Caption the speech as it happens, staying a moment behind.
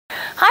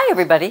Hi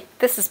everybody,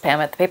 this is Pam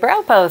at the Paper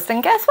Outpost,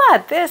 and guess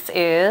what? This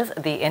is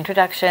the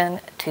introduction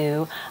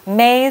to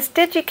May's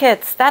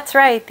Digikits. That's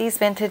right, these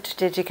vintage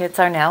Digikits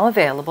are now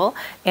available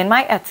in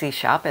my Etsy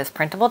shop as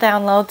printable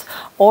downloads,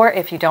 or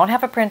if you don't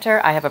have a printer,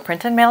 I have a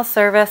print and mail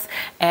service,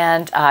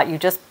 and you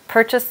just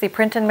purchase the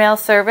print and mail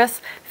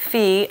service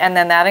fee, and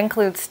then that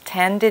includes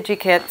 10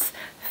 Digikits,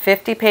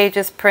 50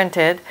 pages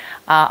printed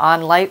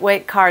on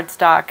lightweight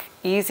cardstock,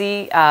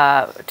 easy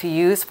to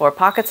use for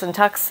pockets and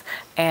tucks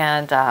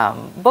and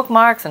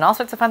bookmarks and all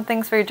sorts of fun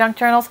things for your junk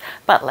journals.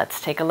 But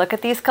let's take a look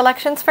at these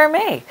collections for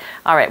May.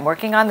 All right, I'm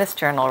working on this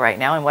journal right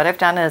now, and what I've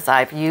done is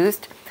I've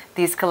used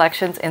these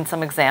collections in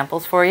some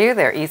examples for you.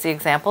 They're easy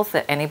examples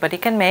that anybody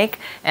can make,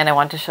 and I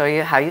want to show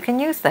you how you can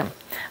use them.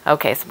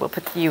 Okay, so we'll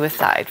put you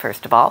aside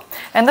first of all.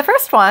 And the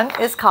first one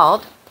is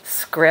called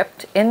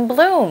Script in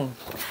Bloom.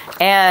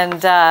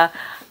 And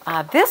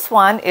this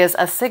one is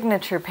a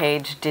signature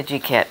page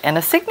Digikit. And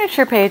a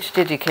signature page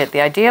Digikit,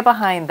 the idea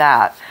behind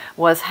that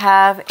was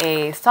have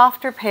a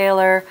softer,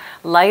 paler,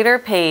 lighter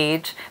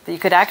page that you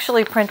could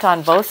actually print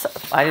on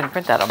both. I didn't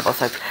print that on both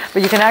sides,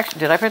 but you can actually,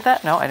 did I print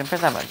that? No, I didn't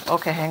print that one.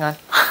 Okay, hang on.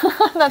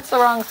 That's the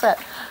wrong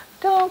set.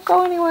 Don't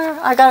go anywhere.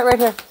 I got it right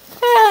here.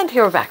 And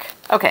here we're back.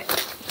 Okay.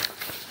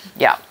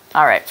 Yeah,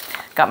 all right.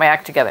 Got my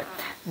act together.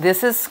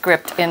 This is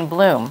Script in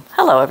Bloom.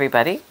 Hello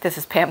everybody, this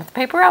is Pam at the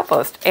Paper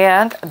Outpost,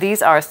 and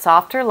these are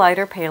softer,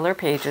 lighter, paler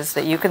pages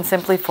that you can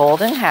simply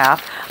fold in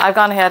half. I've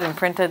gone ahead and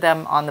printed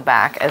them on the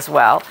back as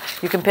well.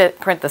 You can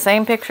print the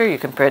same picture, you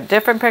can print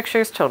different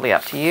pictures, totally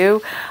up to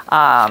you,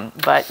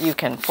 but you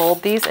can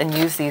fold these and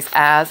use these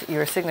as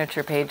your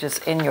signature pages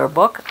in your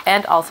book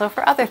and also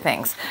for other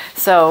things.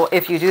 So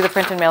if you do the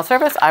print and mail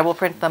service, I will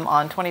print them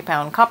on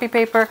 20-pound copy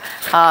paper,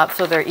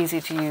 so they're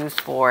easy to use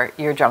for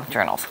your junk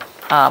journals.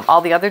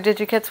 All the other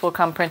Digikits will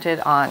come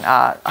printed on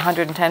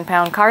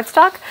 110-pound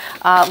cardstock,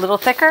 a little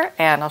thicker,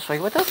 and I'll show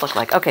you what those look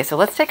like. Okay, so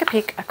let's take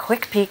a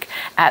quick peek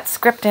at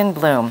Script in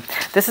Bloom.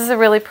 This is a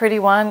really pretty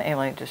one, and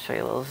let me just show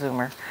you a little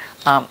zoomer.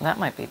 That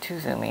might be too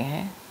zoomy,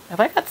 hey? Have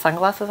I got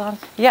sunglasses on?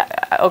 Yeah,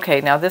 okay,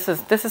 now this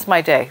is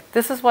my day.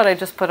 This is what I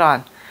just put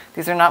on.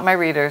 These are not my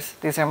readers,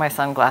 these are my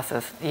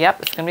sunglasses.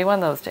 Yep, it's gonna be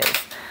one of those days.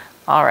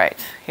 All right,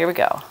 here we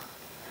go.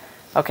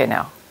 Okay,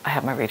 now I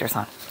have my readers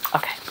on.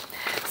 Okay,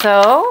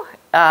 so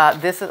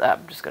this is,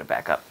 I'm just going to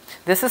back up.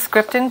 This is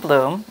Script in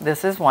Bloom.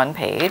 This is one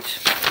page.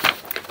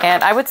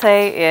 And I would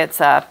say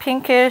it's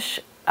pinkish,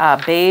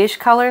 beige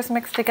colors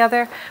mixed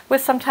together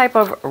with some type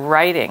of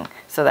writing.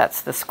 So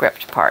that's the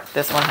script part.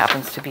 This one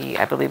happens to be,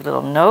 I believe,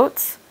 little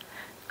notes.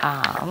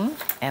 And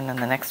then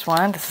the next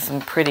one, this is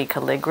some pretty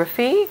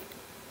calligraphy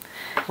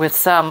with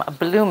some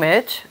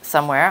bloomage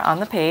somewhere on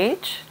the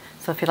page.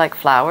 So if you like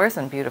flowers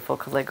and beautiful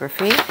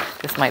calligraphy,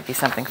 this might be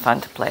something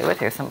fun to play with.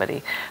 Here's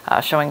somebody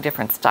showing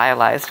different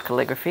stylized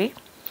calligraphy.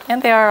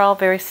 And they are all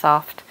very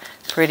soft,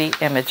 pretty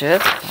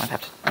images. I might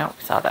have to, no,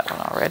 we saw that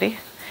one already.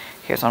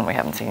 Here's one we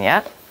haven't seen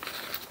yet.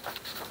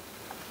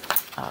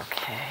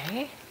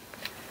 Okay.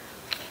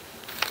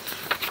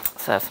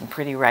 So some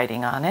pretty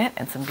writing on it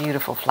and some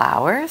beautiful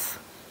flowers.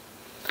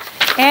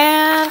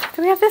 And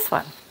we have this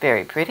one.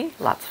 Very pretty,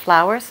 lots of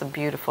flowers, some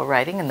beautiful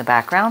writing in the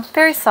background.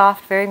 Very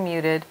soft, very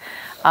muted.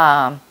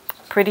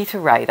 Pretty to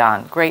write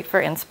on, great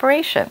for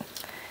inspiration.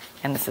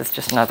 And this is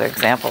just another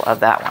example of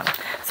that one.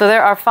 So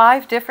there are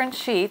 5 different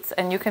sheets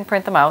and you can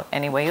print them out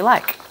any way you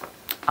like.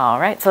 All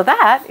right, so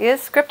that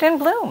is Script in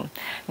Bloom.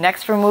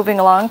 Next we're moving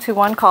along to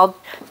one called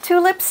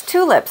Tulips,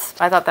 Tulips.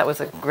 I thought that was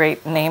a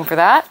great name for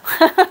that.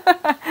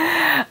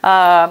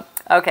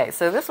 Okay,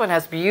 so this one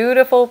has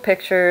beautiful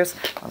pictures.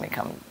 Let me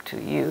come to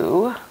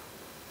you.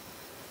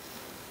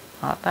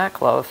 Not that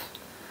close.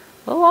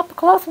 A little up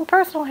close and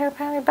personal here,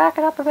 Pammy. Back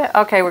it up a bit.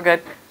 Okay, we're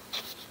good.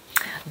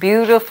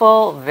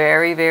 Beautiful,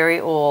 very, very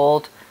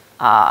old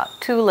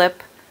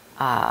tulip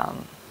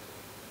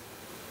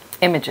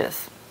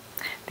images.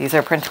 These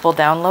are printable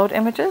download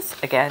images.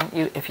 Again,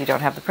 if you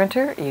don't have the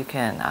printer, you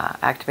can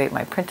activate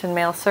my print and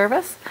mail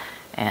service,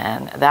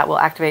 and that will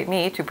activate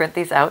me to print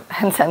these out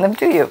and send them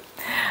to you.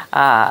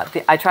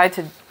 I tried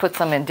to put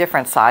some in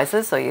different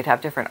sizes, so you'd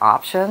have different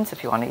options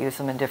if you want to use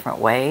them in different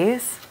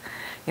ways.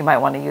 You might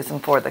want to use them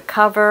for the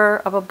cover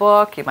of a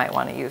book. You might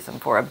want to use them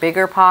for a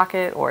bigger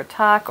pocket or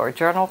tuck or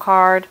journal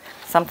card,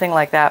 something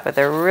like that. But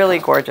they're really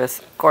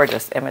gorgeous,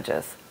 gorgeous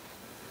images.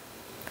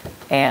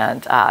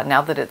 And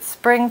now that it's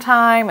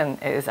springtime,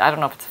 and I don't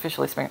know if it's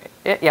officially spring.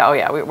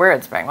 We're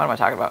in spring. What am I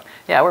talking about?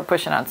 Yeah, we're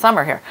pushing on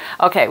summer here.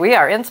 Okay, we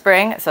are in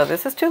spring, so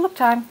this is tulip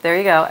time. There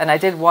you go. And I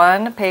did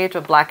one page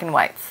of black and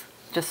whites,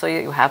 just so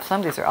you have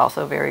some. These are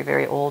also very,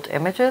 very old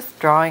images,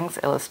 drawings,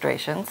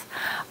 illustrations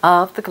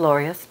of the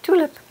glorious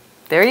tulip.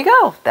 There you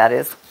go. That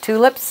is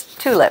Tulips,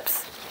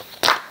 Tulips.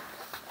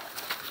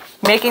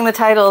 Making the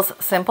titles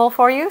simple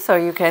for you so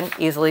you can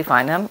easily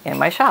find them in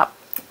my shop.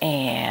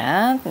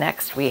 And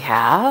next we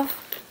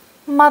have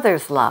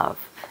Mother's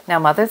Love. Now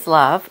Mother's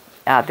Love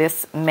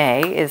this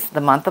May is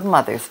the month of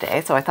Mother's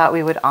Day, so I thought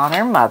we would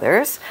honor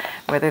mothers,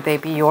 whether they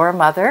be your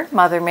mother,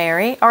 Mother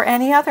Mary, or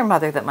any other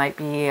mother that might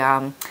be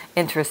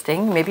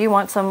interesting. Maybe you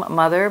want some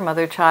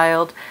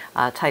mother-child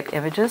type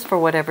images for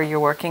whatever you're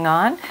working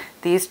on.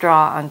 These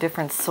draw on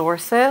different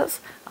sources,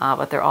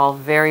 but they're all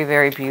very,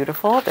 very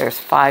beautiful. There's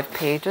 5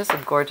 pages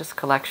of gorgeous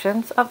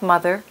collections of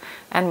mother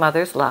and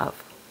mother's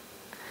love.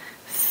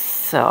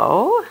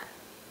 So,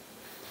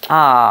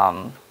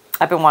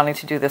 I've been wanting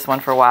to do this one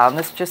for a while, and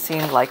this just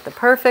seemed like the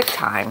perfect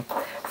time.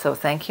 So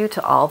thank you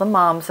to all the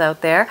moms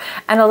out there.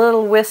 And a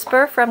little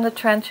whisper from the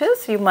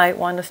trenches, you might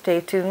want to stay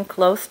tuned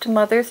close to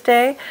Mother's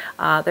Day.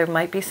 There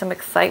might be some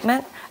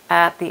excitement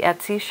at the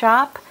Etsy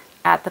shop,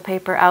 at the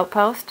Paper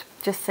Outpost.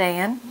 Just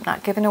saying,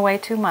 not giving away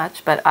too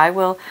much, but I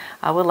will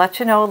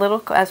let you know a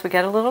little as we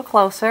get a little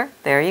closer.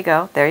 There you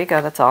go,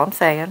 that's all I'm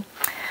saying.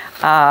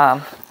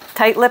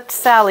 Tight-lipped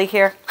Sally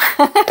here.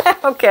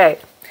 Okay.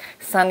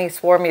 Sunny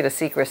swore me to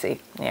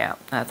secrecy. Yeah,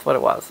 that's what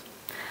it was.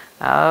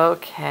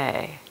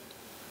 Okay.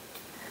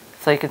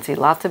 So you can see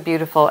lots of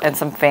beautiful and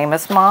some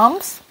famous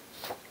moms.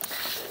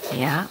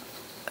 Yeah,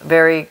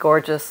 very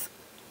gorgeous.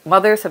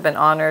 Mothers have been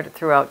honored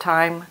throughout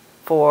time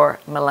for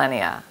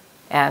millennia,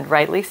 and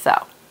rightly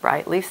so,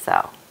 rightly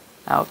so.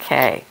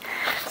 Okay,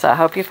 so I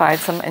hope you find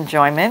some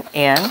enjoyment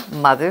in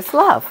mother's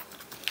love.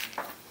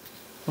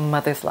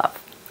 Mother's love.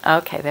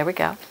 Okay, there we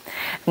go.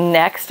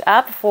 Next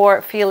up,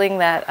 for feeling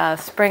that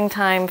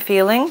springtime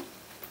feeling,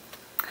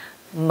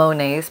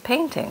 Monet's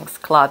paintings.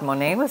 Claude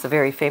Monet was a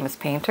very famous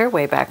painter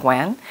way back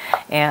when,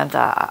 and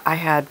I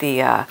had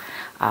the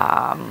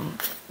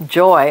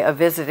joy of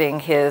visiting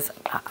his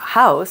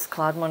house,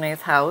 Claude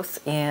Monet's house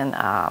in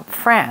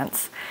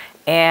France,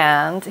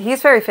 and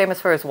he's very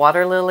famous for his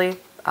water lily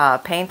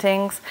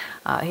paintings.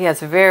 He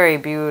has a very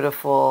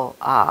beautiful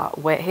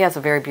way. He has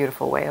a very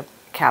beautiful way of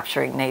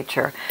capturing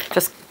nature,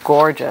 just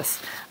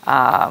gorgeous,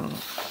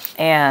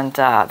 and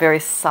very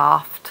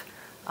soft,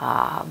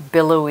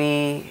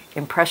 billowy,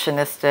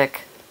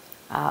 impressionistic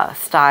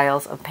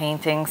styles of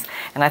paintings.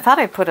 And I thought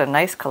I'd put a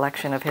nice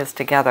collection of his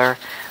together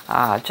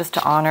just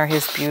to honor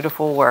his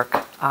beautiful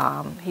work.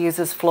 He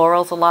uses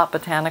florals a lot,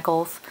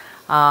 botanicals.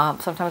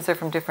 Sometimes they're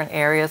from different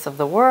areas of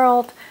the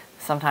world.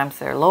 Sometimes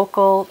they're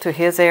local to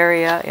his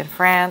area in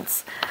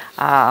France.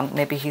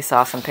 Maybe he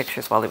saw some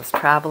pictures while he was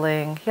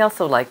traveling. He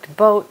also liked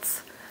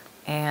boats.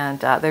 And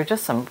they're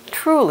just some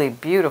truly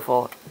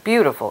beautiful,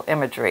 beautiful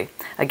imagery.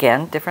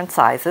 Again, different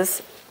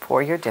sizes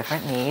for your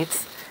different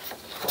needs.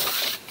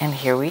 And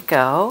here we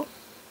go.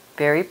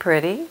 Very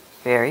pretty,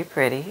 very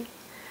pretty.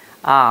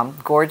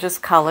 Gorgeous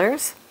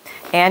colors.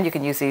 And you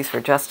can use these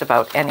for just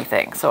about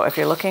anything. So if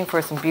you're looking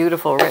for some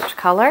beautiful, rich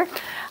color,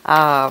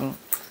 and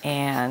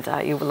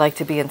you would like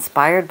to be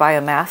inspired by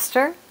a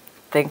master,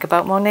 think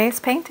about Monet's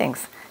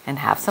paintings and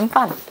have some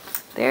fun.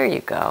 There you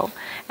go.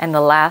 And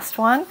the last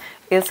one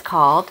is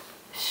called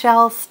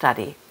Shell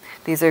Study.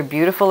 These are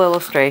beautiful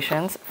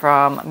illustrations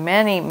from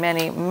many,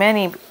 many,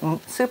 many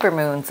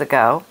supermoons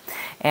ago,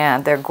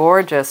 and they're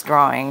gorgeous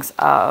drawings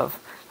of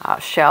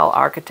shell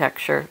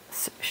architecture,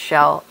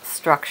 shell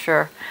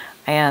structure,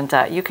 and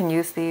you can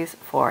use these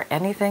for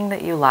anything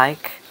that you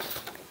like.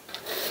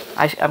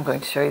 I'm going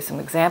to show you some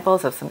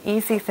examples of some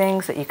easy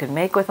things that you can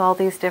make with all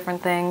these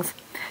different things.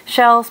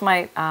 Shells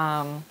might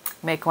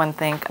make one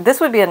think. This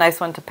would be a nice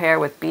one to pair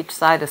with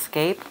Beachside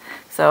Escape.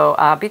 So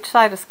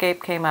Beachside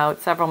Escape came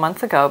out several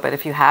months ago, but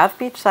if you have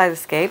Beachside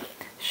Escape,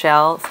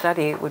 Shell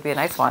Study would be a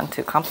nice one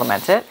to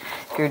complement it.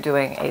 If you're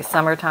doing a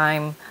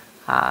summertime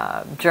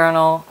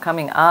journal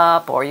coming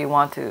up, or you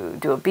want to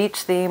do a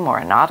beach theme or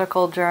a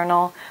nautical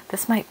journal,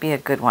 this might be a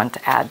good one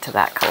to add to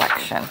that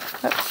collection.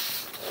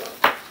 Oops.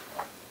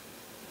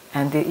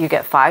 And you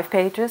get 5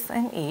 pages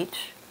in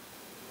each,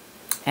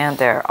 and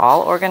they're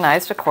all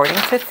organized according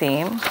to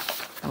theme.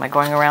 Am I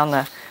going around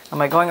the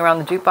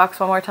jukebox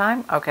one more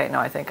time? Okay, no,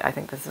 I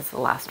think this is the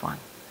last one.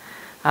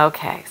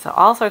 Okay, so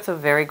all sorts of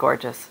very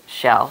gorgeous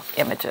shell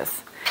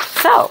images.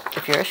 So,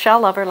 if you're a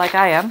shell lover like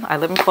I am, I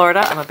live in Florida,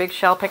 I'm a big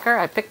shell picker.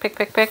 I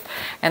pick,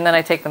 and then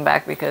I take them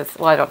back because,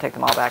 well, I don't take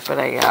them all back, but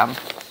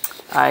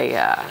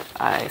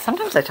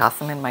sometimes I toss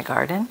them in my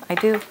garden. I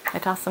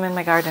toss them in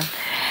my garden.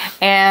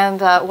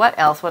 And what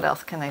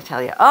else can I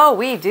tell you? Oh,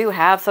 we do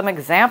have some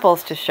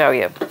examples to show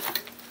you.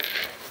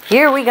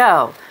 Here we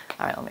go.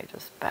 All right, let me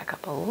just back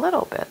up a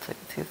little bit so you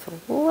can see it's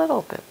a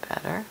little bit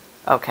better.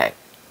 Okay,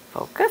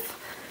 focus.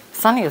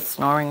 Sonny is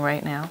snoring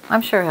right now.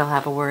 I'm sure he'll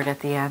have a word at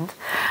the end.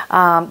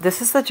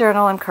 This is the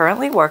journal I'm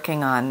currently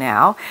working on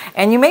now.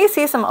 And you may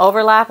see some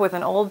overlap with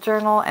an old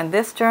journal and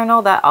this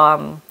journal. That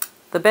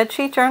the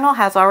bedsheet journal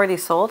has already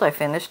sold. I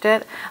finished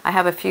it. I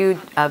have a few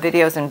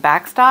videos in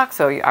backstock,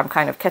 so I'm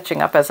kind of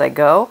catching up as I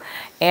go.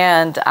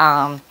 And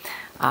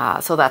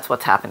so that's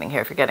what's happening here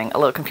if you're getting a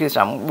little confused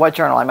on what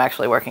journal I'm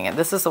actually working in.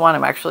 This is the one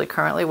I'm actually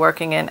currently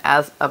working in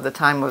as of the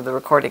time of the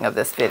recording of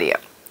this video.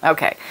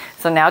 Okay,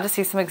 so now to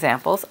see some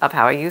examples of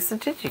how I use the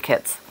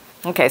Digikits.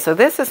 Okay, so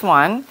this is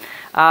one.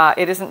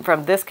 It isn't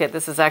from this kit.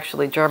 This is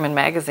actually German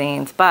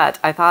magazines, but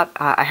I thought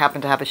I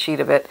happened to have a sheet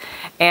of it,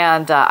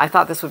 and I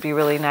thought this would be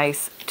really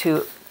nice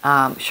to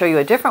show you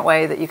a different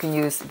way that you can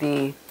use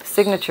the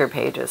signature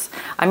pages.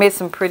 I made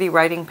some pretty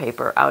writing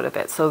paper out of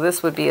it. So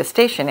this would be a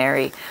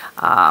stationery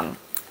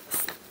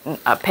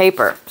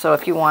paper. So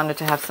if you wanted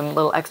to have some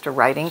little extra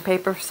writing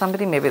paper for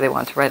somebody, maybe they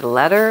want to write a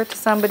letter to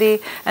somebody,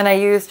 and I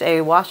used a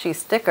washi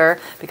sticker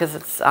because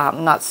it's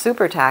not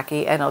super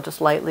tacky, and I'll just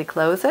lightly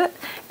close it,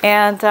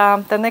 and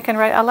then they can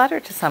write a letter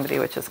to somebody,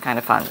 which is kind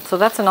of fun. So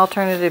that's an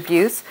alternative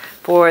use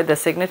for the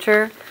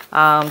signature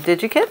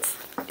Digikits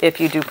if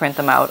you do print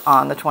them out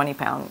on the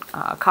 20-pound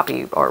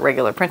copy or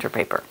regular printer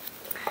paper.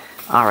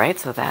 All right,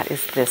 so that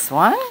is this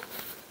one.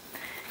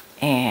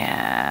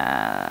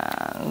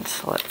 And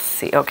let's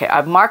see. Okay,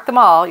 I've marked them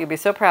all. You'll be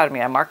so proud of me.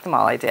 I marked them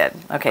all. I did.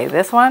 Okay,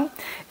 this one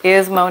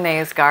is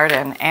Monet's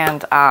Garden.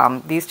 And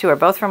these two are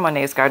both from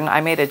Monet's Garden. I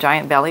made a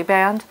giant belly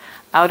band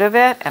out of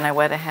it, and I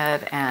went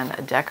ahead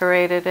and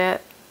decorated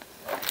it.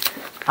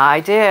 I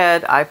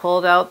did. I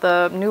pulled out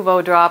the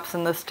Nouveau drops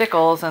and the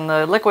stickles and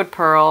the liquid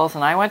pearls,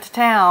 and I went to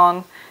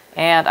town.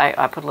 And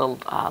I put a little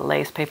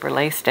paper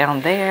lace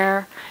down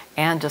there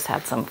and just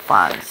had some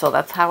fun. So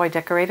that's how I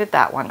decorated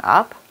that one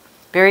up.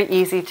 Very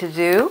easy to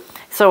do.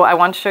 So I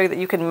want to show you that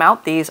you can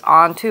mount these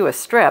onto a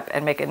strip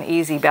and make an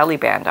easy belly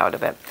band out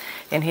of it.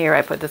 In here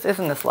I put this.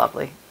 Isn't this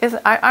lovely?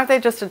 Aren't they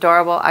just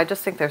adorable? I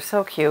just think they're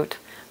so cute.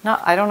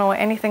 I don't know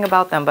anything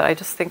about them, but I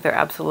just think they're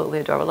absolutely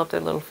adorable. I love their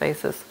little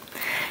faces.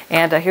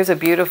 And here's a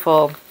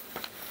beautiful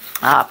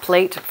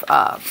plate,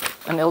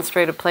 an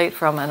illustrated plate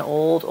from an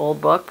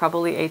old book,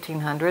 probably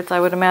 1800s, I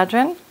would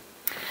imagine.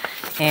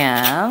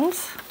 And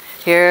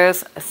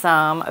here's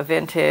some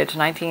vintage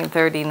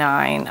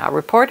 1939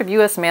 report of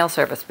U.S. mail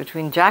service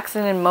between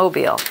Jackson and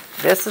Mobile.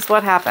 This is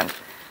what happened.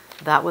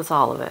 That was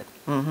all of it.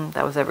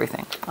 That was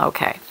everything.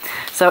 Okay.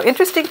 So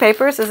interesting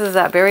papers. This is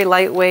that very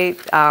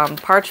lightweight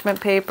parchment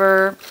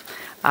paper,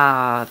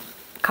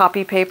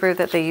 copy paper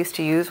that they used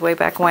to use way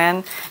back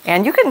when.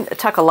 And you can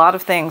tuck a lot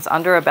of things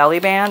under a belly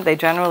band. They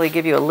generally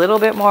give you a little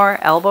bit more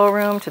elbow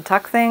room to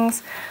tuck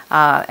things.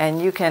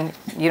 And you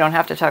don't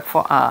have to tuck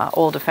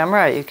old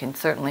ephemera. You can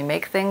certainly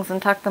make things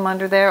and tuck them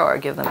under there, or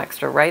give them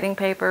extra writing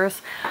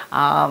papers,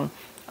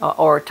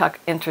 or tuck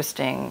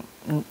interesting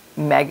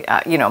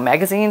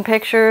magazine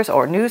pictures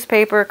or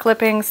newspaper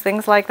clippings,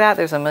 things like that.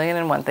 There's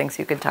 1,000,001 things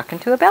you can tuck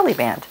into a belly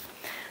band.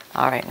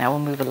 All right, now we'll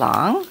move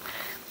along.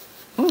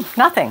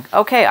 Nothing.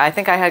 Okay, I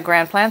think I had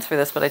grand plans for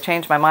this, but I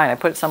changed my mind. I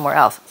put it somewhere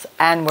else,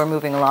 and we're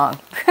moving along.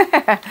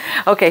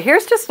 Okay,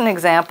 here's just an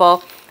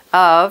example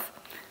of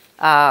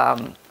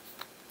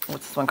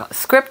what's this one called?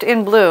 Script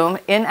in Bloom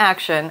in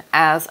action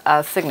as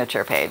a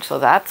signature page. So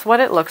that's what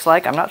it looks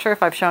like. I'm not sure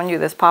if I've shown you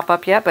this pop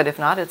up yet, but if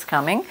not, it's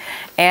coming.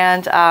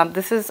 And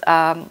this is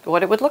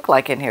what it would look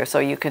like in here. So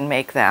you can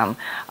make them.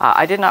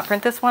 I did not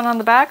print this one on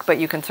the back, but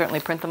you can certainly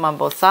print them on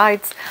both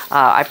sides.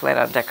 I plan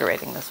on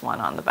decorating this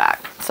one on the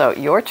back. So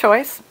your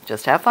choice.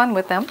 Just have fun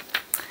with them.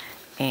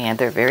 And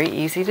they're very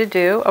easy to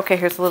do. Okay,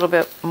 here's a little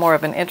bit more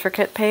of an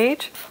intricate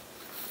page.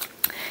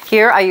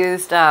 Here I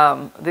used,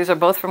 these are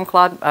both from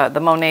the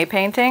Monet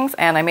paintings,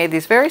 and I made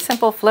these very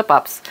simple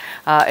flip-ups.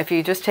 If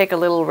you just take a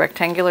little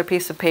rectangular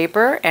piece of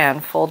paper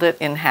and fold it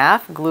in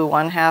half, glue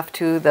one half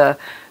to the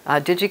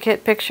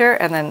Digikit picture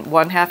and then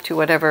one half to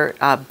whatever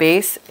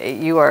base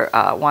you are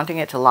wanting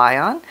it to lie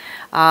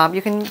on,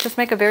 you can just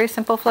make a very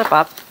simple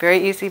flip-up.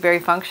 Very easy, very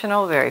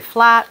functional, very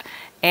flat.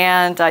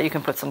 And you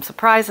can put some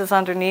surprises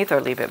underneath or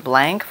leave it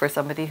blank for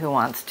somebody who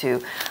wants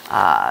to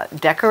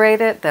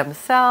decorate it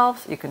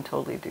themselves. You can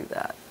totally do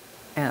that.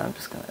 And I'm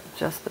just going to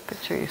adjust the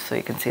picture so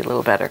you can see a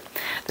little better.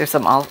 There's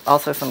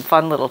also some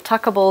fun little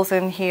tuckables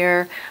in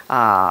here.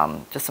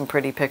 Just some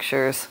pretty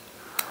pictures.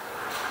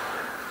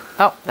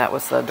 Oh, that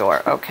was the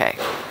door. Okay.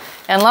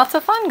 And lots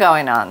of fun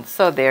going on.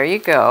 So there you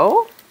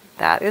go.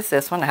 That is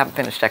this one. I haven't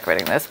finished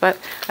decorating this, but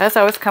as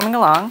I was coming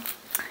along,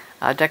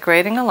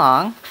 decorating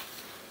along,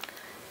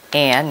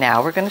 and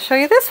now we're going to show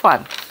you this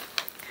one.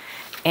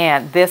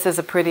 And this is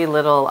a pretty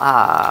little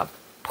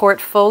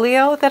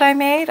portfolio that I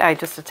made. I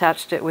just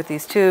attached it with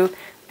these two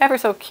ever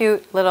so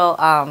cute little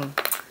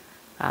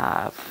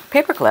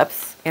paper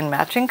clips in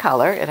matching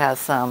color. It has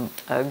some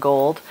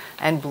gold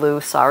and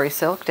blue sari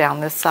silk down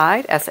this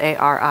side,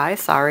 S-A-R-I,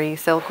 sari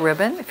silk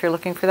ribbon, if you're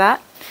looking for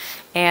that.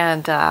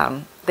 And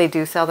they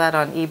do sell that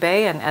on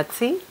eBay and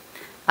Etsy.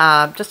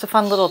 Just a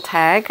fun little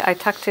tag I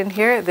tucked in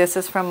here. This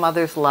is from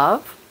Mother's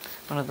Love.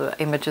 One of the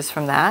images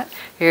from that.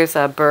 Here's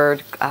a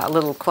bird,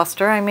 little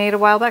cluster I made a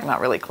while back.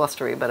 Not really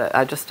clustery, but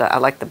I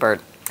like the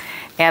bird.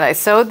 And I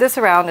sewed this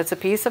around. It's a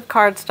piece of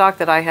cardstock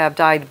that I have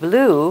dyed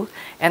blue,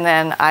 and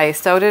then I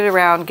sewed it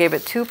around, gave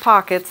it 2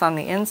 pockets on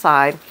the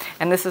inside,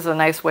 and this is a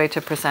nice way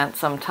to present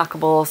some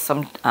tuckables,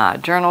 some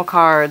journal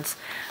cards.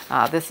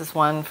 This is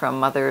one from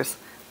Mother's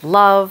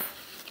Love,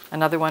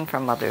 another one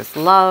from Mother's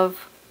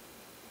Love.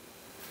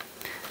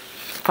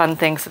 Fun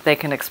things that they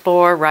can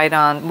explore, write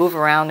on, move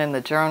around in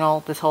the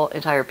journal. This whole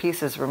entire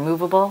piece is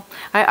removable.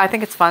 I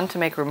think it's fun to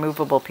make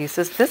removable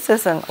pieces. This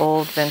is an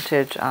old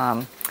vintage,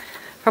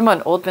 from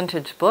an old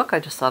vintage book. I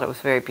just thought it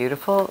was very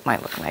beautiful. It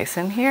might look nice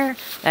in here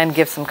and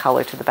give some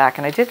color to the back.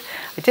 And I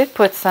did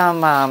put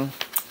some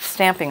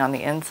stamping on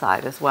the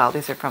inside as well.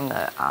 These are from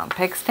the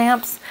peg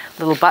stamps,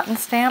 little button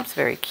stamps,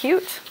 very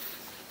cute.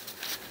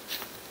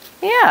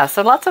 Yeah,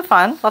 so lots of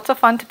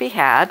fun to be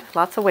had,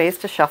 lots of ways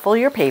to shuffle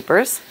your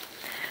papers.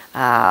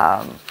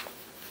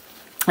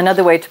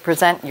 Another way to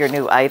present your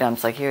new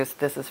items, like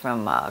this is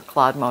from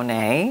Claude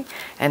Monet,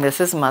 and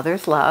this is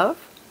Mother's Love,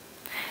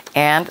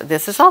 and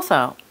this is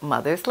also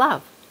Mother's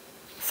Love.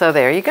 So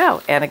there you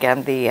go. And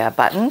again, the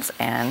buttons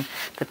and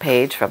the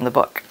page from the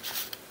book.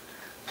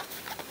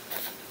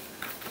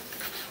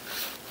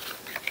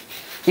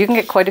 You can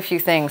get quite a few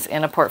things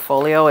in a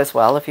portfolio as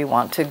well if you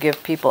want to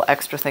give people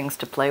extra things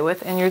to play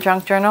with in your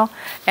junk journal.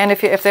 And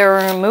if they're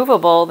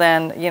removable,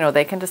 then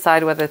they can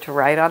decide whether to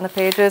write on the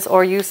pages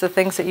or use the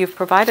things that you've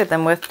provided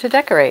them with to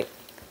decorate.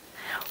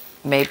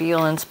 Maybe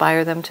you'll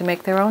inspire them to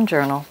make their own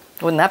journal.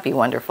 Wouldn't that be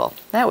wonderful?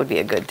 That would be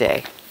a good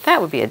day.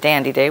 That would be a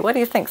dandy day. What do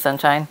you think,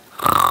 Sunshine?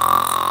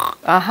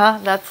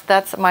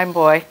 That's my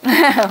boy.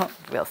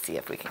 We'll see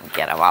if we can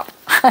get him up.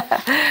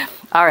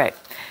 All right.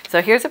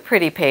 So here's a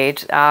pretty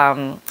page.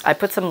 I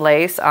put some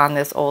lace on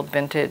this old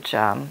vintage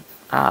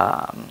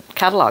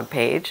catalog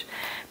page.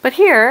 But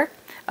here,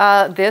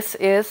 this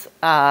is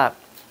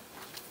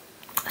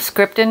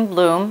Script in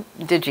Bloom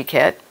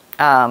Digikit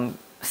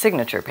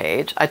signature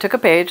page. I took a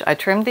page, I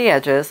trimmed the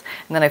edges,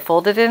 and then I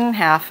folded it in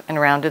half and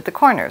rounded the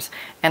corners.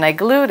 And I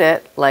glued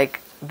it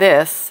like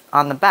this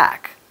on the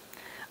back.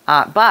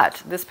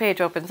 But this page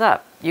opens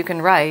up. You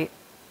can write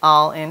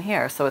all in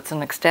here. So it's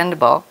an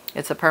extendable.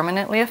 It's a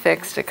permanently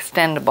affixed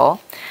extendable.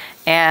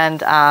 And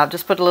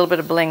just put a little bit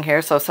of bling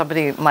here so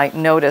somebody might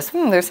notice,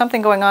 there's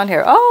something going on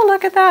here. Oh,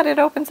 look at that. It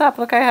opens up.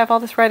 Look, I have all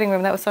this writing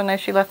room. That was so nice.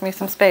 She left me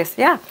some space.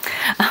 Yeah.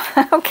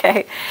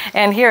 Okay.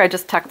 And here I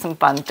just tucked some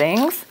fun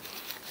things.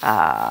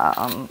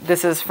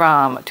 This is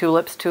from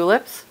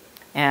Tulips.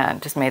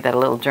 And just made that a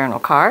little journal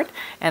card.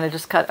 And I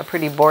just cut a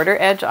pretty border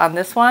edge on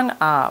this one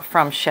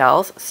from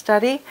Shell's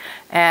Study.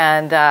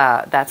 And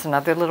that's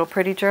another little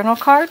pretty journal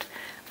card.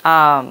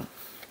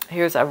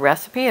 Here's a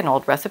recipe, an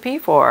old recipe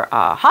for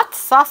hot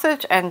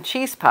sausage and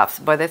cheese puffs.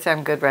 Boy, they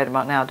sound good right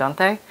about now, don't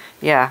they?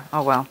 Yeah,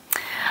 oh well.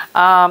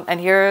 And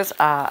here's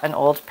an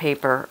old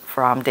paper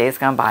from Days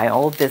Gone By,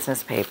 old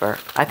business paper.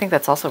 I think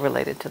that's also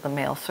related to the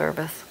mail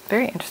service.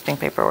 Very interesting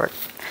paperwork.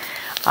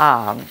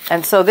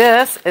 And so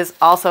this is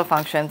also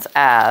functions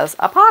as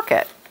a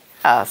pocket.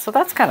 So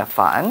that's kind of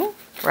fun,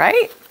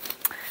 right?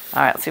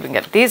 All right, let's see if we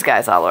can get these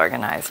guys all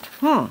organized.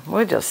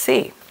 We'll just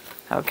see.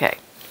 Okay.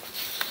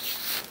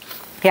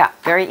 Yeah,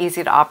 very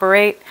easy to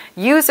operate,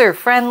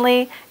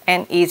 user-friendly,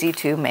 and easy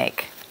to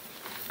make.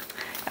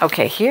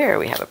 Okay, here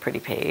we have a pretty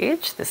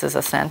page. This is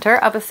a center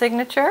of a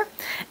signature.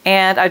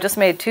 And I just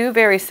made two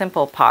very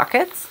simple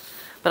pockets.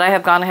 But I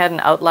have gone ahead and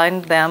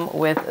outlined them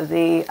with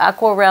the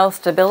Aquarelle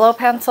Stabilo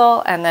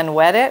pencil and then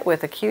wet it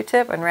with a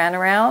Q-tip and ran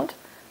around.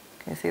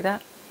 Can you see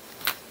that?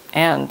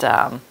 And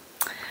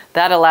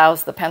that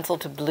allows the pencil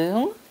to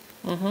bloom.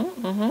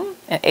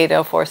 At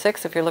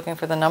 8046 if you're looking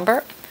for the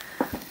number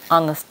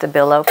on the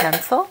Stabilo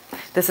pencil.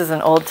 This is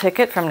an old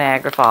ticket from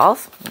Niagara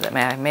Falls that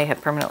I may have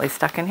permanently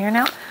stuck in here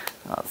now.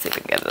 Let's see if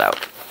we can get it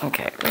out.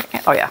 Okay.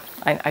 Oh yeah,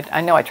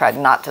 I know I tried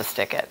not to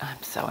stick it.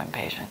 I'm so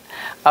impatient.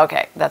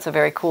 Okay, that's a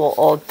very cool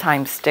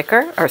old-time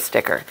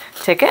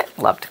ticket.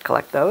 Love to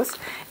collect those.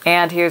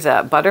 And here's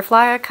a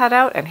butterfly I cut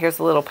out, and here's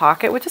a little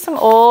pocket, which is some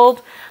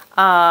old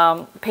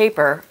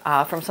paper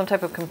from some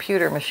type of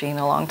computer machine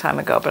a long time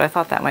ago. But I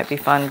thought that might be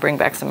fun, bring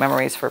back some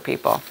memories for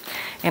people.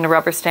 And a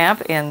rubber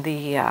stamp in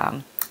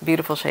the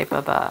beautiful shape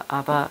of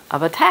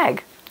a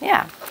tag.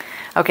 Yeah.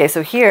 Okay,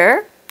 so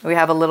here we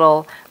have a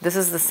little. This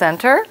is the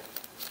center.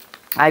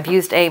 I've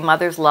used a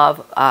Mother's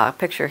Love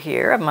picture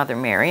here of Mother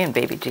Mary and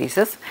Baby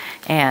Jesus,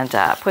 and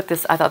put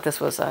this. I thought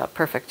this was a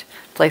perfect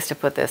place to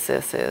put this.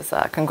 This is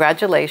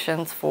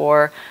congratulations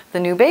for the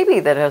new baby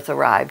that has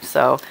arrived.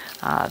 So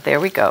there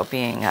we go,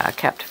 being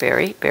kept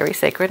very, very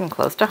sacred and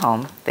close to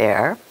home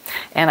there.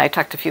 And I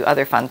tucked a few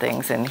other fun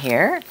things in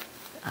here.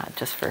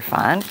 Just for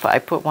fun. But I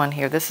put one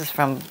here. This is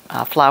from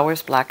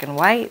Flowers Black and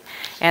White,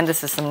 and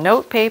this is some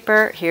note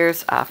paper.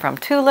 Here's from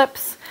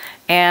Tulips,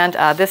 and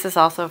this is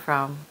also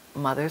from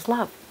Mother's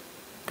Love.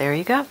 There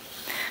you go.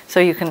 So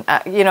you can,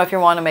 if you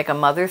want to make a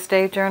Mother's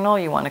Day journal,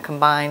 you want to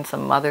combine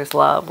some Mother's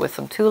Love with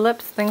some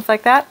tulips, things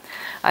like that.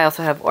 I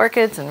also have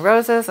orchids and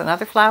roses and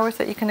other flowers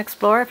that you can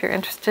explore if you're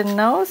interested in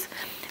those.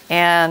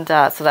 And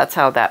so that's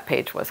how that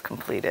page was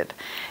completed.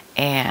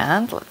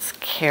 And let's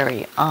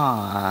carry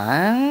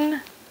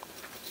on.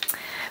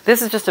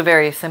 This is just a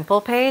very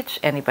simple page.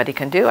 Anybody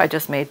can do. I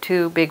just made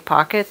two big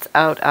pockets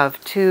out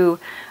of two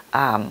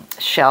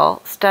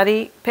Shell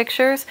Study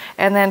pictures,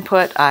 and then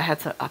I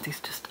had some of these,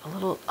 just a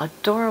little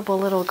adorable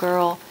little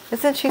girl.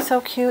 Isn't she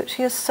so cute?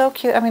 She is so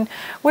cute. I mean,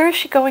 where is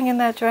she going in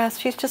that dress?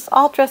 She's just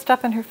all dressed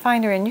up in her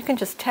finery, and you can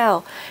just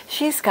tell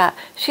she's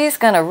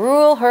gonna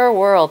rule her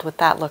world with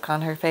that look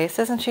on her face,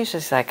 isn't she?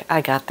 She's like,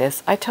 I got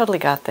this. I totally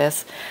got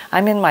this.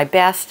 I'm in my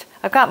best.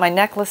 I've got my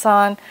necklace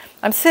on.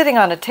 I'm sitting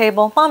on a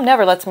table. Mom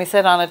never lets me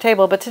sit on a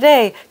table, but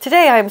today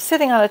I'm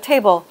sitting on a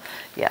table.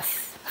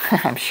 Yes,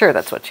 I'm sure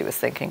that's what she was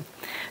thinking.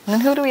 And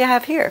then who do we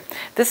have here?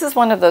 This is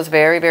one of those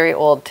very, very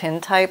old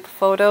tintype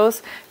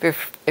photos.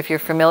 If you're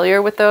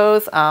familiar with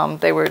those,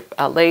 they were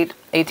late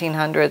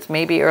 1800s,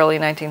 maybe early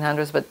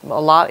 1900s, but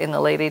a lot in the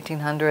late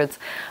 1800s.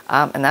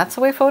 And that's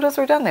the way photos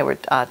were done. They were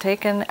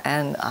taken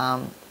and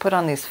put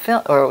on these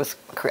film, or it was,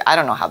 I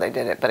don't know how they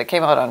did it, but it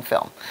came out on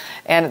film.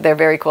 And they're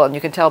very cool. And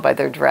you can tell by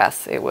their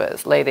dress, it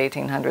was late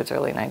 1800s,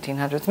 early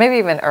 1900s, maybe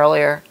even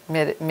earlier,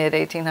 mid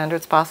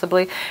 1800s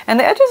possibly. And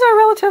the edges are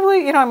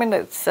relatively, you know, I mean,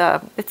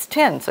 it's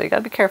tin, so you got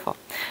to be careful.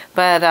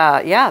 But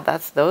yeah,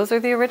 those are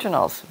the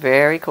originals.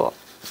 Very cool.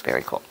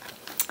 Very cool.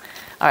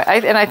 All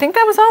right, and I think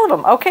that was all of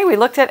them. Okay, we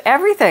looked at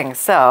everything.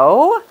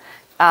 So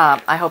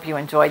I hope you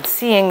enjoyed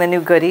seeing the new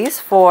goodies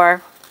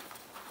for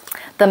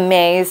the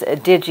Maze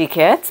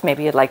Digikits.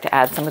 Maybe you'd like to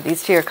add some of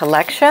these to your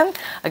collection.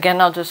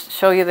 Again, I'll just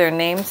show you their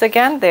names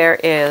again. There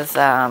is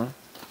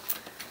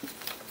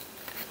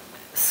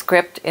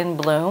Script in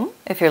Bloom,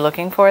 if you're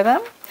looking for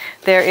them.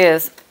 There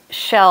is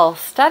Shell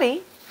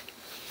Study.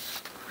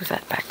 Who's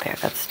that back there?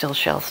 That's still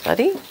Shell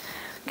Study.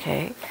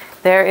 Okay.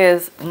 There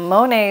is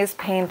Monet's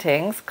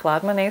Paintings,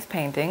 Claude Monet's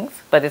Paintings,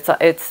 but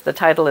the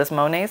title is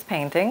Monet's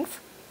Paintings.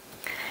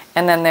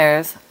 And then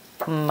there's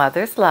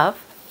Mother's Love,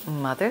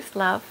 Mother's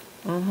Love.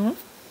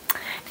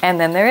 And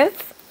then there is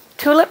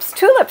Tulips,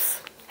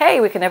 Tulips. Hey,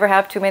 we can never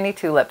have too many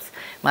tulips.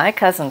 My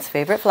cousin's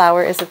favorite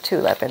flower is a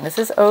tulip, and this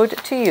is ode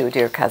to you,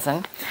 dear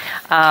cousin.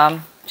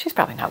 She's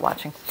probably not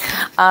watching.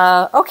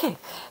 Okay,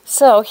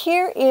 so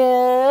here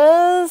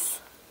is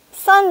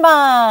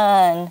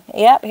Sunbun.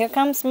 Yep, here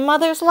comes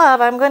Mother's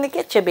Love. I'm going to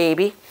get you,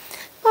 baby. Am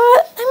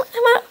I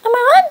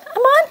on?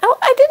 I'm on? Oh,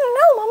 I didn't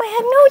know, Mom. I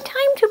had no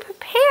time to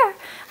prepare.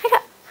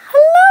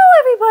 Hello,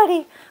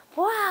 everybody.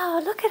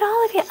 Wow, look at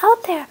all of you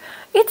out there.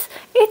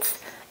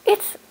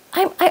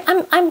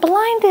 I'm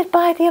blinded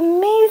by the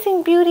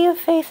amazing beauty of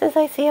faces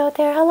I see out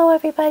there. Hello,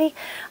 everybody.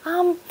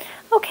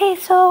 Okay,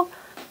 so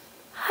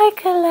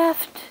Heike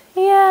left.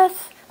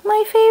 Yes,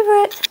 my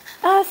favorite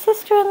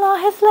sister-in-law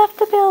has left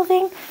the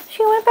building.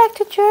 She went back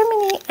to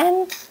Germany,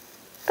 and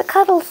the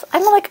cuddles.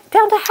 I'm like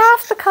down to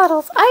half the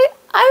cuddles. I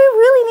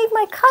really need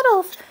my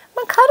cuddles.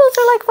 My cuddles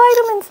are like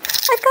vitamins.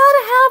 I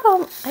gotta have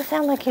them. I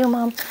sound like you,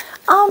 Mom.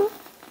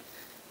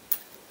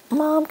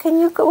 Mom, can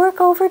you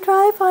work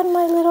overdrive on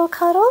my little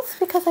cuddles?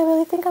 Because I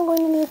really think I'm going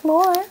to need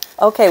more.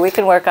 Okay, we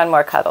can work on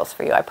more cuddles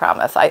for you, I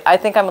promise. I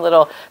think I'm a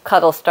little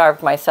cuddle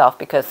starved myself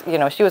because, you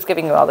know, she was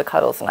giving you all the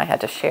cuddles and I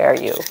had to share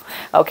you.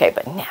 Okay,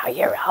 but now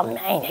you're all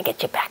mine. I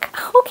get you back.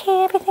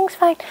 Okay, everything's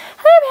fine.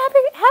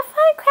 Have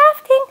fun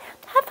crafting.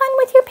 Have fun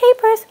with your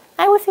papers.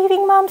 I was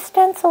eating Mom's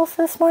stencils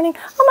this morning.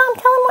 Oh, Mom,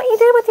 tell them what you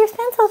did with your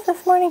stencils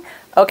this morning.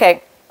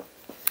 Okay.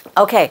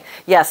 Okay,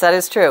 yes, that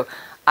is true.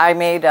 I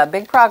made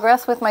big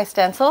progress with my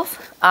stencils,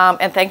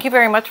 and thank you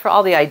very much for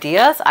all the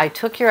ideas. I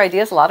took your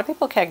ideas. A lot of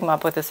people came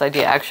up with this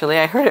idea, actually.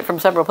 I heard it from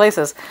several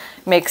places.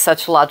 Makes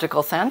such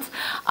logical sense.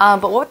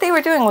 But what they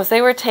were doing was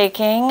they were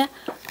taking,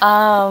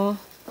 let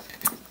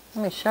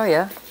me show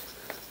you.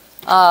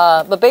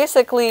 But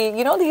basically,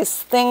 you know these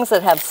things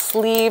that have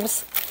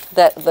sleeves,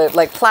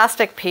 like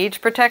plastic page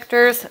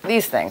protectors,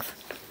 these things.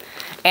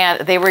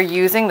 And they were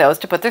using those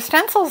to put their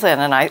stencils in,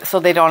 and so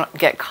they don't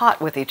get caught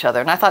with each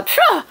other. And I thought,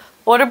 phew,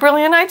 what a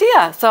brilliant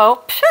idea.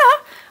 So,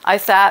 I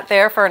sat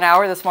there for an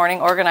hour this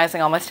morning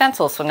organizing all my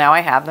stencils, so now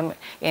I have them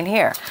in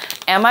here.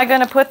 Am I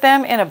going to put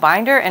them in a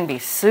binder and be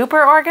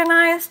super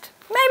organized?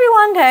 Maybe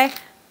one day.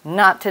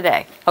 Not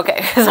today. Okay,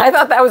 because I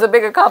thought that was a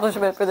big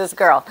accomplishment for this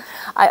girl.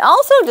 I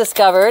also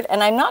discovered,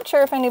 and I'm not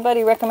sure if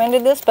anybody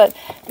recommended this, but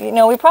you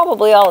know, we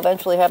probably all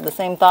eventually have the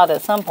same thought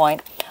at some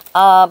point.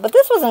 But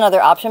this was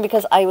another option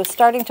because I was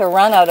starting to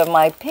run out of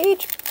my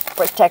page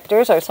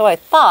protectors, or so I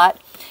thought.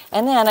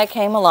 And then I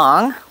came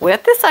along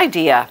with this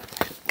idea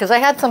because I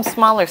had some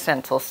smaller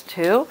stencils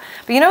too.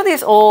 But you know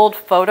these old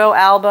photo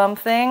album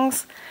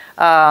things?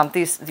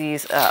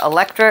 These not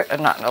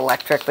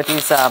electric, but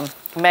these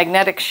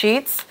magnetic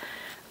sheets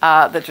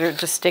that are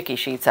just sticky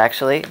sheets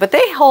actually. But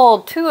they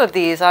hold two of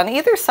these on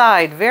either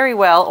side very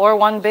well, or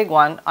one big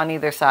one on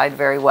either side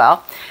very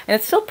well. And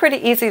it's still pretty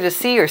easy to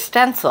see your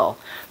stencil.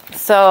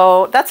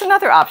 So that's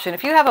another option.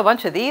 If you have a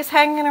bunch of these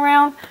hanging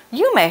around,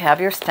 you may have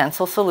your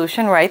stencil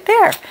solution right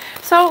there.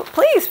 So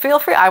please feel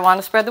free. I want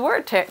to spread the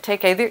word.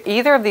 Take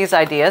either of these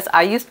ideas.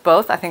 I used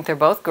both. I think they're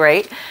both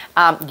great.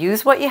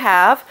 Use what you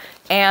have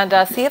and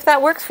see if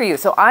that works for you.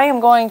 So I am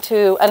going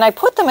to, and I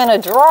put them in a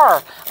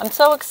drawer. I'm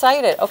so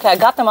excited. Okay, I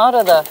got them out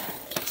of the,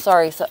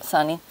 sorry,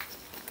 Sonny.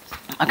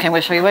 Okay, I'm going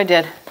to show you what I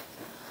did.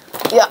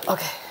 Yeah,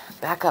 okay.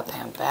 Back up,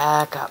 Pam.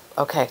 Back up.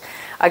 Okay.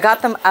 I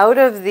got them out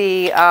of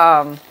the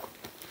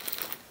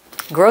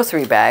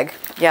grocery bag.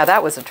 Yeah,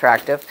 that was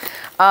attractive.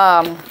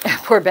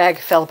 Poor bag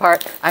fell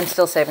apart. I'm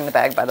still saving the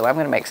bag, by the way. I'm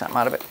going to make something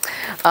out of it.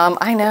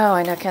 I know,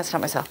 I can't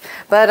stop myself.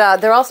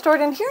 But they're all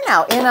stored in here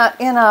now,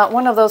 in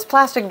one of those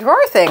plastic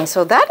drawer things.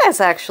 So that is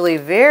actually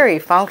very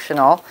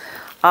functional.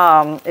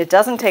 It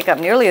doesn't take up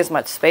nearly as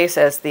much space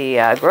as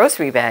the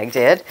grocery bag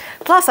did.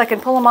 Plus, I can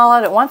pull them all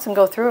out at once and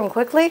go through them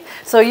quickly.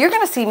 So you're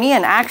going to see me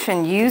in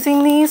action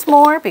using these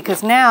more,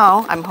 because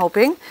now I'm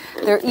hoping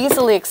they're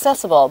easily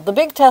accessible. The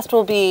big test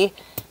will be,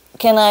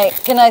 can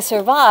I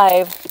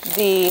survive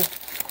the...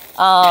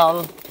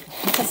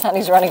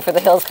 Sonny's running for the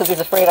hills because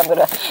he's afraid I'm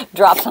going to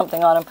drop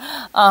something on him.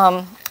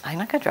 I'm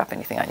not going to drop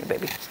anything on you,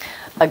 baby.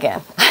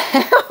 Again.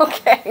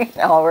 Okay.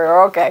 No,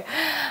 we're okay.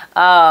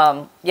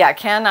 Yeah,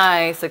 can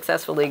I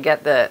successfully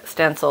get the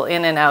stencil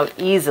in and out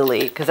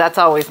easily? Because that's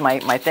always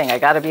my thing. I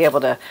got to be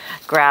able to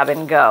grab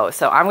and go.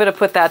 So I'm going to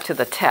put that to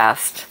the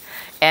test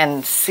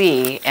and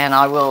see, and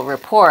I will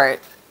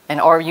report,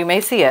 or you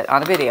may see it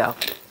on a video.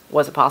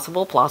 Was it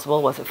possible?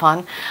 Plausible? Was it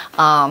fun?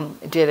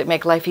 Did it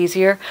make life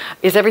easier?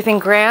 Is everything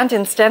grand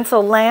in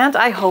stencil land?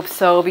 I hope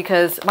so,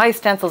 because my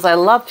stencils, I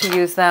love to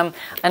use them,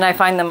 and I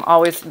find them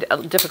always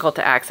difficult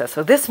to access.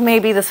 So this may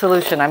be the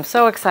solution. I'm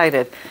so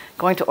excited.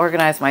 Going to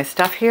organize my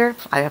stuff here.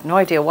 I have no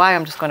idea why.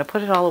 I'm just going to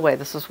put it all away.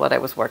 This is what I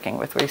was working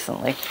with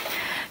recently.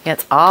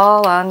 It's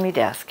all on my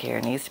desk here.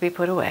 It needs to be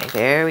put away.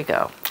 There we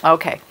go.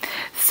 Okay.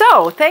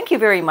 So thank you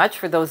very much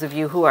for those of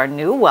you who are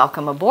new.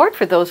 Welcome aboard.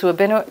 For those who have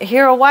been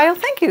here a while,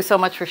 thank you so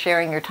much for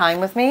sharing your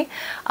time with me.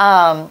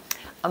 My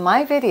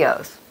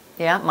videos.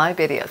 Yeah, my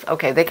videos.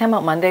 Okay, they come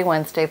out Monday,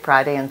 Wednesday,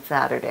 Friday, and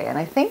Saturday. And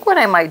I think what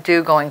I might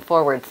do going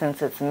forward,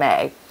 since it's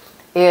May,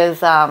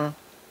 is...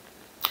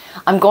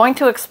 I'm going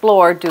to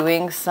explore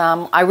doing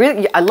some,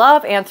 I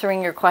love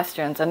answering your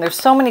questions, and there's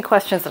so many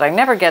questions that I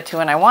never get to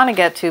and I want to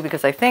get to,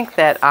 because I think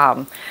that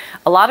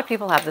a lot of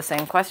people have the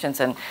same questions.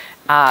 And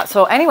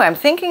so anyway, I'm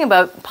thinking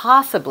about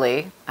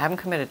possibly, I haven't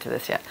committed to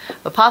this yet,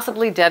 but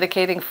possibly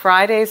dedicating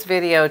Friday's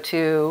video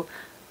to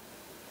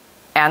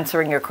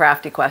answering your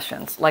crafty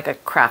questions, like a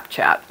craft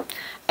chat.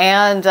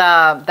 And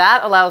that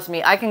allows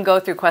me, I can go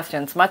through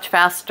questions much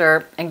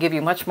faster and give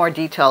you much more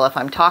detail if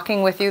I'm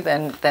talking with you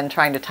than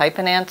trying to type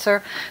an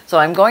answer. So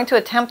I'm going to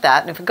attempt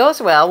that. And if it goes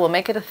well, we'll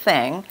make it a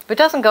thing. If it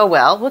doesn't go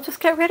well, we'll just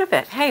get rid of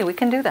it. Hey, we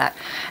can do that.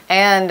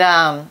 And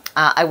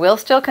I will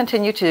still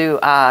continue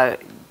to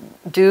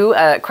do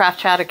a craft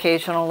chat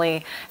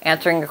occasionally,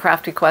 answering your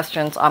crafty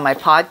questions on my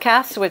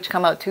podcasts, which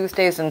come out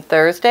Tuesdays and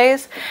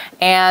Thursdays.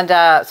 And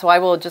so I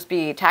will just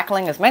be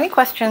tackling as many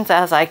questions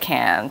as I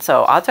can.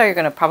 So odds are you're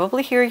going to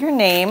probably hear your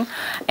name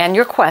and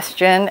your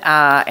question,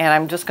 and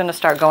I'm just going to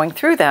start going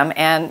through them,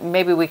 and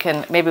maybe we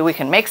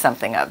can make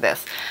something of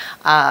this.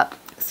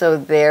 So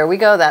there we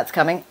go. That's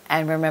coming.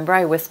 And remember,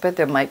 I whispered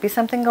there might be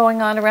something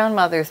going on around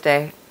Mother's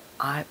Day.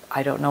 I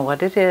don't know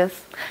what it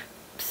is.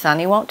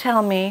 Sonny won't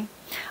tell me.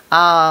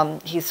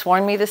 He's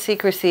sworn me to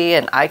secrecy,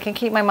 and I can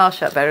keep my mouth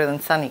shut better than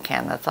Sonny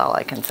can. That's all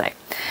I can say.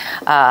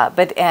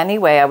 But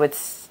anyway,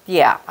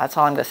 yeah, that's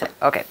all I'm going to say.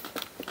 Okay.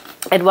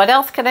 And what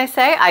else can I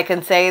say? I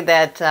can say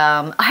that,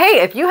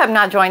 hey, if you have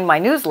not joined my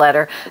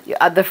newsletter,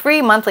 the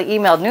free monthly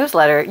emailed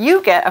newsletter,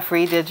 you get a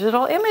free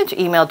digital image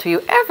emailed to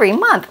you every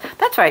month.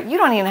 That's right. You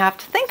don't even have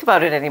to think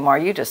about it anymore.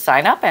 You just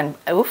sign up and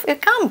oof,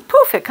 it comes.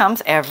 Poof, it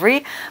comes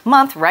every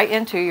month right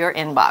into your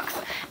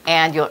inbox.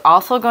 And you're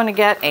also going to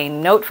get a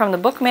note from the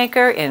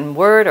bookmaker in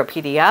Word or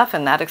PDF,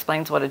 and that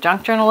explains what a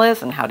junk journal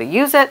is and how to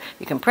use it.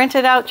 You can print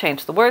it out,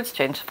 change the words,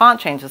 change the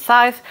font, change the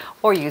size,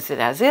 or use it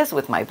as is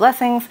with my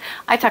blessings.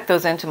 I tuck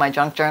those into my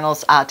junk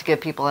journals to give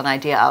people an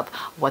idea of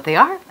what they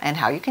are and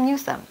how you can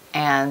use them.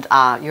 And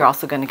you're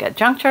also going to get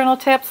junk journal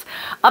tips,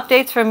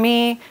 updates from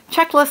me,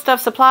 checklist of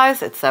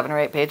supplies. It's 7 or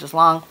 8 pages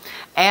long.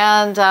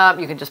 And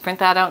you can just print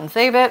that out and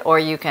save it, or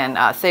you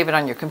can save it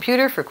on your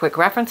computer for quick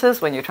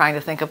references when you're trying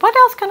to think of what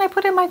else can I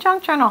put in my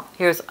junk journal.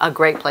 Here's a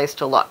great place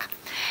to look.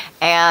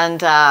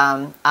 And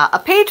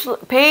a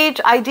page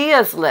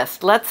ideas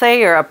list. Let's say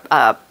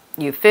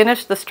you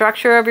finished the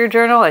structure of your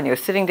journal and you're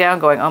sitting down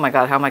going, oh my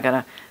God, how am I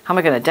going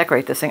to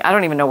decorate this thing? I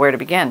don't even know where to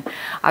begin.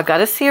 I've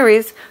got a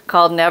series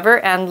called Never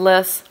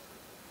Endless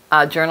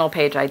Journal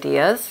Page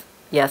Ideas.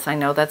 Yes, I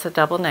know that's a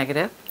double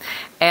negative,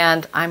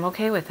 and I'm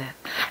okay with it.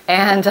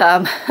 And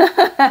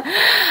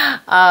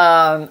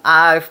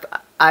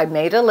I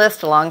made a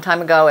list a long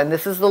time ago, and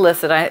this is the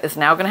list that is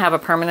now going to have a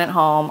permanent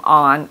home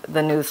on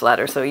the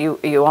newsletter. So you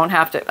won't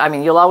have to, I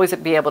mean, you'll always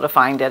be able to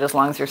find it as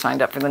long as you're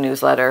signed up for the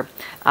newsletter.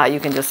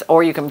 You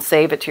can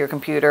save it to your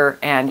computer,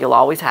 and you'll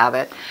always have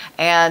it.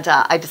 And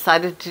I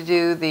decided to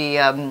do the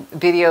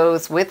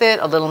videos with it,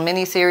 a little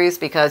mini series,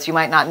 because you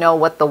might not know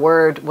what the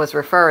word was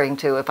referring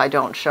to if I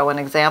don't show an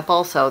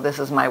example. So this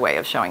is my way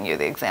of showing you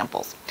the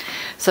examples.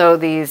 So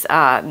these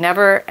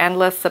Never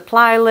Endless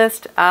Supply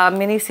List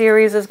mini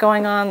series is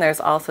going on. There's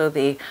also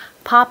the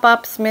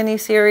pop-ups mini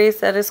series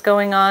that is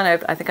going on.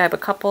 I think I have a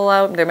couple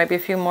out. There may be a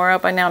few more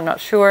out by now. I'm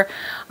not sure.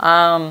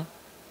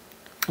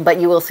 But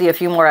you will see a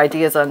few more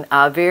ideas on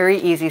very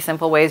easy,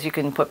 simple ways you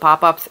can put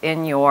pop-ups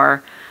in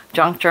your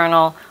junk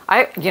journal.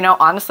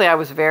 Honestly, I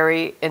was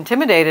very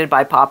intimidated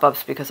by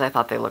pop-ups because I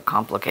thought they looked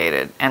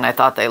complicated, and I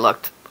thought they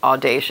looked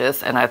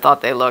audacious, and I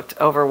thought they looked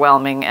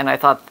overwhelming, and I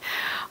thought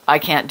I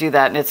can't do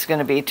that, and it's going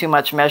to be too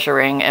much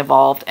measuring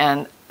involved.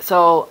 And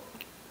so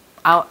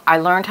I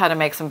learned how to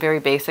make some very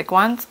basic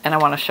ones, and I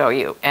want to show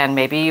you. And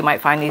maybe you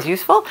might find these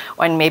useful,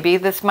 and maybe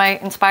this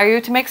might inspire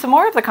you to make some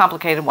more of the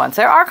complicated ones.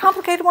 There are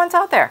complicated ones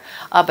out there,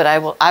 but I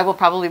will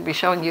probably be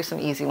showing you some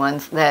easy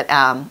ones that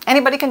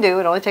anybody can do.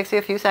 It only takes you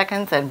a few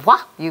seconds, and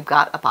voila, you've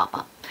got a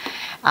pop-up.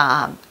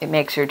 It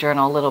makes your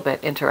journal a little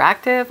bit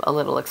interactive, a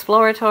little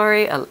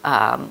exploratory, a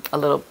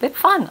little bit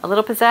fun, a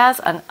little pizzazz,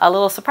 and a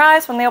little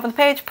surprise when they open the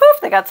page.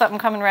 Poof, they got something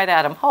coming right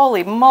at them.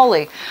 Holy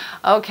moly.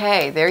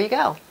 Okay, there you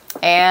go.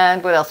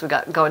 And what else we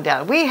got going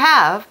down? We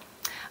have,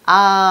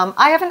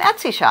 I have an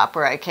Etsy shop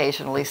where I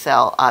occasionally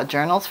sell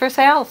journals for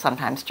sale,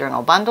 sometimes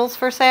journal bundles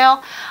for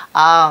sale.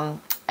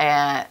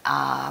 And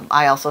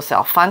I also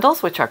sell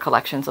fundles, which are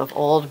collections of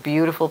old,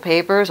 beautiful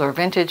papers or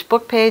vintage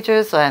book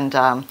pages and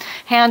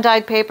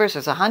hand-dyed papers.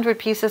 There's 100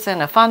 pieces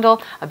in a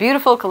fundle, a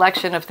beautiful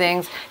collection of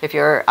things. If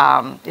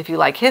you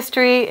like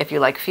history, if you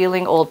like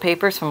feeling old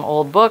papers from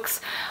old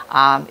books,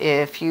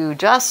 if you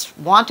just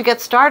want to get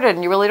started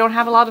and you really don't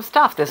have a lot of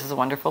stuff, this is a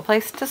wonderful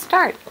place to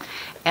start.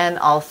 And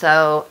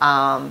also,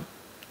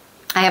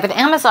 I have an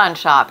Amazon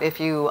shop if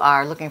you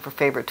are looking for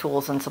favorite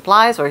tools and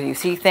supplies, or you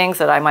see things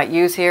that I might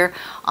use here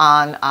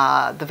on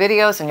the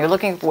videos and you're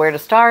looking for where to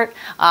start.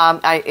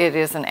 It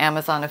is an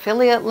Amazon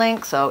affiliate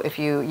link, so if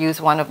you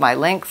use one of my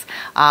links,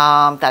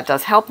 that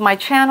does help my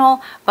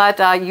channel, but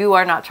you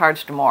are not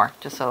charged more,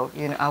 just so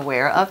you're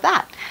aware of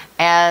that.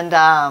 And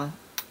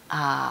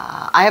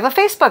I have a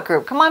Facebook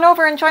group. Come on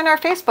over and join our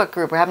Facebook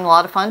group. We're having a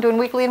lot of fun doing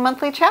weekly and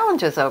monthly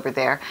challenges over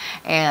there.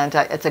 And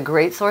it's a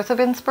great source of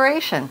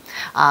inspiration.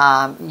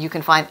 You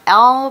can find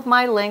all of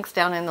my links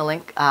down in the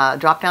link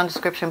drop-down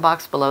description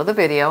box below the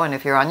video. And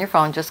if you're on your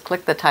phone, just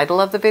click the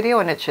title of the video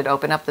and it should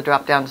open up the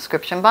drop-down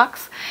description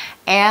box.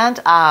 And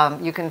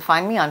you can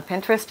find me on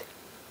Pinterest,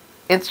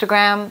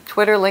 Instagram,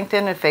 Twitter,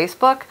 LinkedIn, and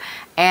Facebook.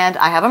 And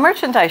I have a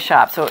merchandise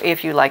shop. So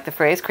if you like the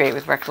phrase Create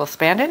with Reckless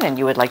Abandon and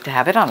you would like to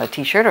have it on a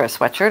t-shirt or a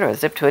sweatshirt or a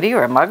zipped hoodie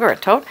or a mug or a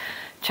tote,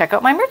 check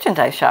out my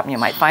merchandise shop and you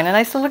might find a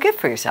nice little gift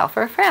for yourself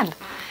or a friend.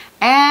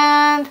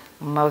 And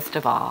most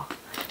of all,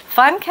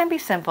 fun can be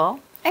simple,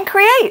 and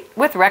create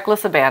with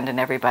reckless abandon,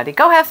 everybody.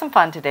 Go have some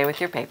fun today with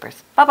your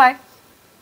papers. Bye-bye.